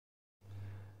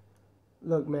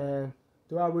Look, man,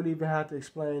 do I really even have to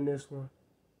explain this one?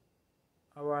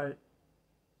 All right.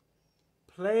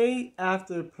 Play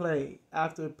after play,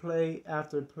 after play,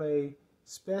 after play,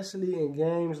 especially in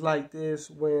games like this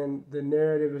when the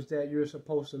narrative is that you're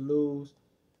supposed to lose.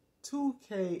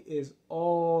 2K is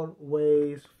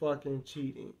always fucking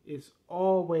cheating. It's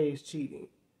always cheating.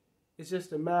 It's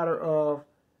just a matter of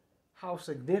how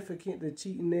significant the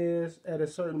cheating is at a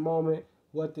certain moment,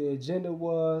 what the agenda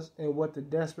was, and what the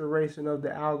desperation of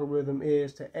the algorithm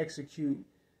is to execute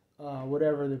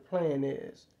whatever the plan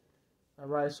is. All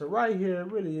right, so right here,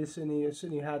 really, it shouldn't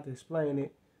even have to explain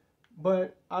it.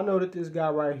 But I know that this guy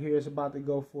right here is about to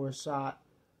go for a shot.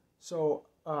 So,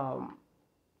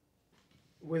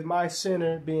 with my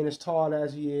center being as tall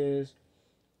as he is,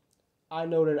 I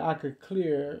know that I could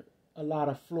clear a lot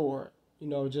of floor. You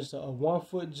know, just a 1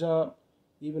 foot jump,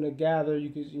 even a gather. You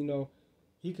could, you know,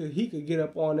 he could get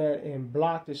up on that and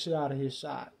block the shit out of his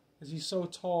shot because he's so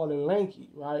tall and lanky,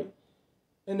 right?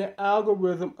 And the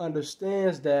algorithm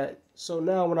understands that. So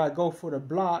now when I go for the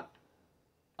block,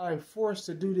 I'm forced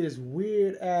to do this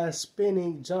weird ass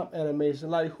spinning jump animation.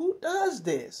 Like, who does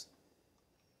this?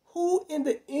 Who in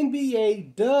the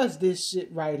NBA does this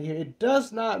shit right here? It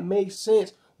does not make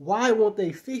sense. Why won't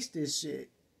they fix this shit?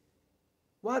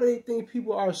 Why do they think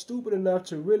people are stupid enough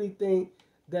to really think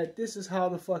that this is how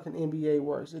the fucking NBA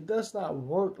works? It does not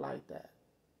work like that.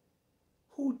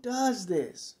 Who does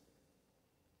this?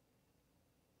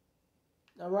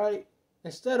 All right?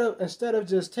 Instead of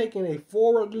just taking a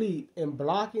forward leap and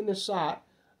blocking the shot,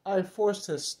 I'm forced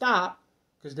to stop,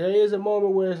 because there is a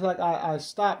moment where it's like I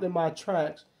stopped in my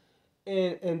tracks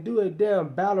and do a damn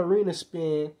ballerina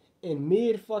spin in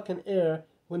mid fucking air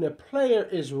when the player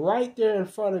is right there in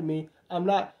front of me. I'm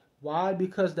not. Why?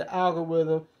 Because the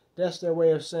algorithm, that's their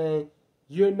way of saying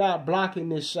you're not blocking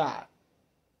this shot.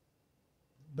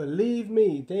 Believe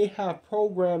me, they have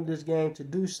programmed this game to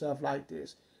do stuff like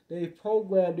this. They've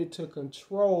programmed it to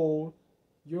control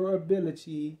your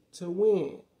ability to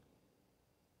win.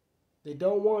 They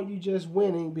don't want you just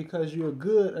winning because you're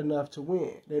good enough to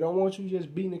win. They don't want you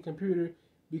just beating the computer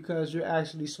because you're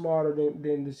actually smarter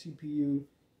than the CPU.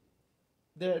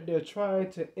 They're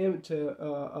trying to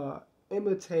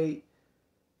imitate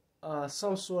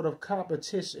some sort of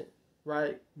competition,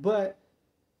 right? But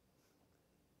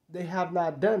they have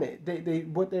not done it. They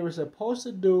what they were supposed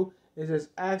to do is just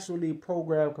actually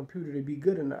program computer to be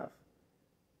good enough.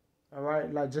 All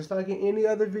right, like just like in any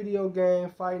other video game,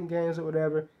 fighting games or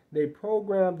whatever, they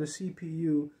program the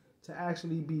CPU to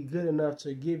actually be good enough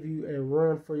to give you a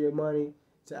run for your money,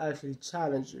 to actually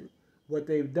challenge you. What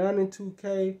they've done in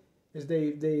 2K is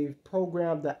they've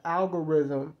programmed the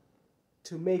algorithm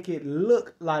to make it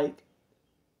look like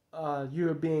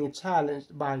you're being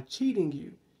challenged by cheating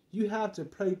you. You have to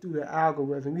play through the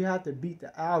algorithm. You have to beat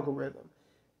the algorithm.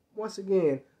 Once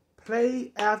again,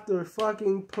 play after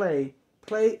fucking play.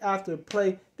 Play after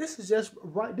play. This is just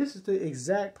right. This is the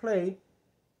exact play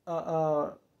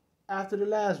after the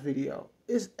last video.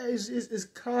 It's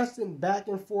constant back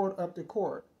and forth up the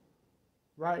court.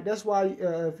 Right? That's why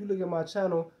if you look at my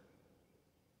channel,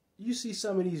 you see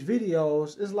some of these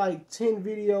videos. It's like 10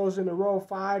 videos in a row,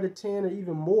 5 to 10 or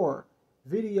even more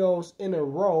videos in a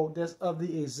row that's of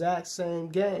the exact same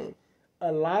game.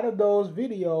 A lot of those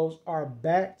videos are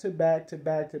back to back to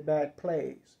back to back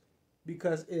plays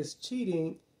because it's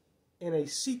cheating in a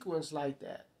sequence like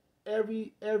that.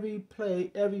 Every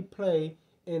play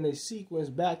in a sequence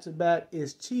back to back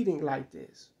is cheating like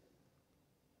this.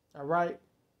 All right?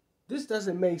 This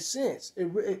doesn't make sense.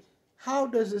 How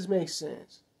does this make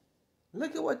sense?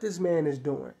 Look at what this man is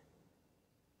doing.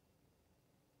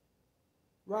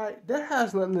 Right? That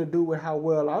has nothing to do with how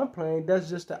well I'm playing. That's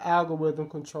just the algorithm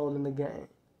controlling the game.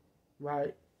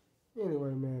 Right?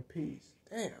 Anyway, man, peace.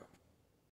 Damn.